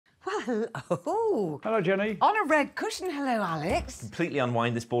hello. Oh. Hello, Jenny. On a red cushion. Hello, Alex. Completely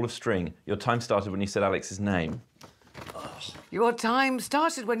unwind this ball of string. Your time started when you said Alex's name. Your time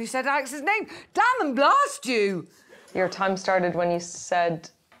started when you said Alex's name. Damn and blast you! Your time started when you said...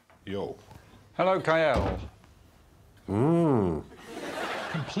 Yo. Hello, Kyle.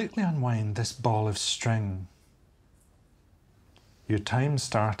 Completely unwind this ball of string. Your time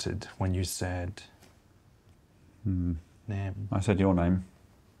started when you said... Name. I said your name.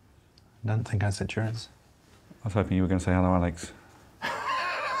 I don't think I said yours. I was hoping you were going to say hello, Alex.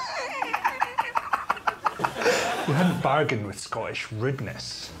 You hadn't bargained with Scottish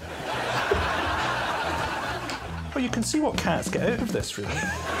rudeness. Well, you can see what cats get out of this, really.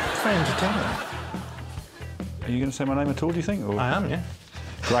 It's very entertaining. Are you going to say my name at all, do you think? Or... I am, yeah.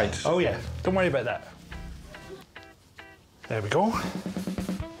 Great. Oh, yeah. Don't worry about that. There we go.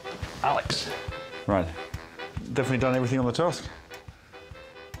 Alex. Right. Definitely done everything on the task?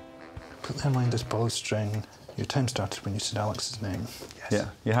 Put in mind this ball of string. Your time started when you said Alex's name. Yes. Yeah.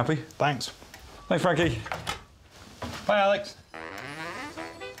 You happy? Thanks. Thanks, Frankie. Bye, Alex.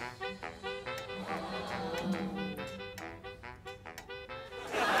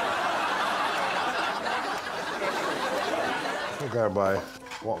 If you go by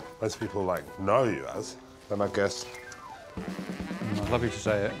what most people know you as, then I guess I'd love you to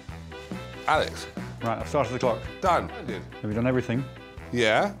say it. Alex. Right, I've started the clock. Done. I did. Have you done everything?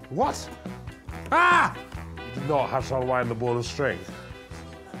 Yeah. What? Ah! You did not have to unwind the ball of string.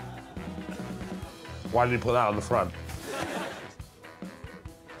 Why did you put that on the front?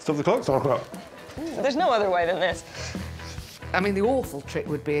 Stop the clock? Stop the clock. There's no other way than this. I mean, the awful trick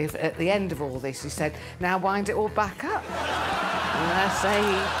would be if at the end of all this you said, now wind it all back up. And I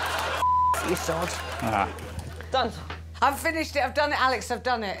say, you sod. Ah. Done. I've finished it, I've done it, Alex, I've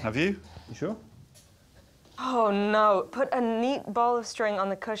done it. Have you? You sure? Oh, no. Put a neat ball of string on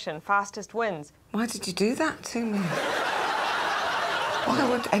the cushion. Fastest wins. Why did you do that to me? Why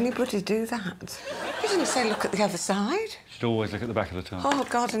would anybody do that? You didn't say look at the other side. Should always look at the back of the task. Oh,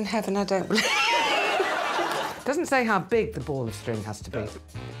 God in heaven, I don't believe Doesn't say how big the ball of string has to be.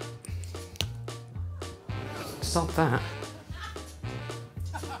 Stop that.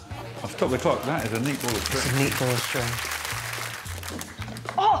 I've stopped the clock. That is a neat ball of string. It's a neat ball of string.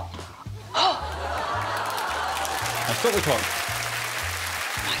 Oh! I've stopped the clock.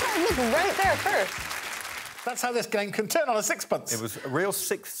 Look, right there first. That's how this game can turn on a sixpence. It was a real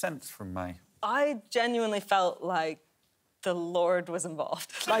sixth sense from May. I genuinely felt like the Lord was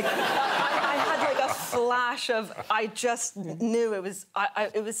involved. Like, I had like a flash of, I just knew it was,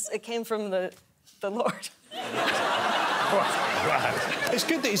 it came from the Lord. It's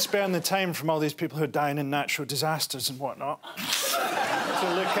good that he's sparing the time from all these people who are dying in natural disasters and whatnot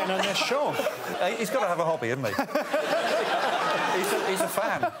to look in on this show. He's got to have a hobby, hasn't he? He's a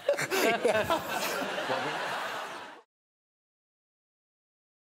fan. Yeah.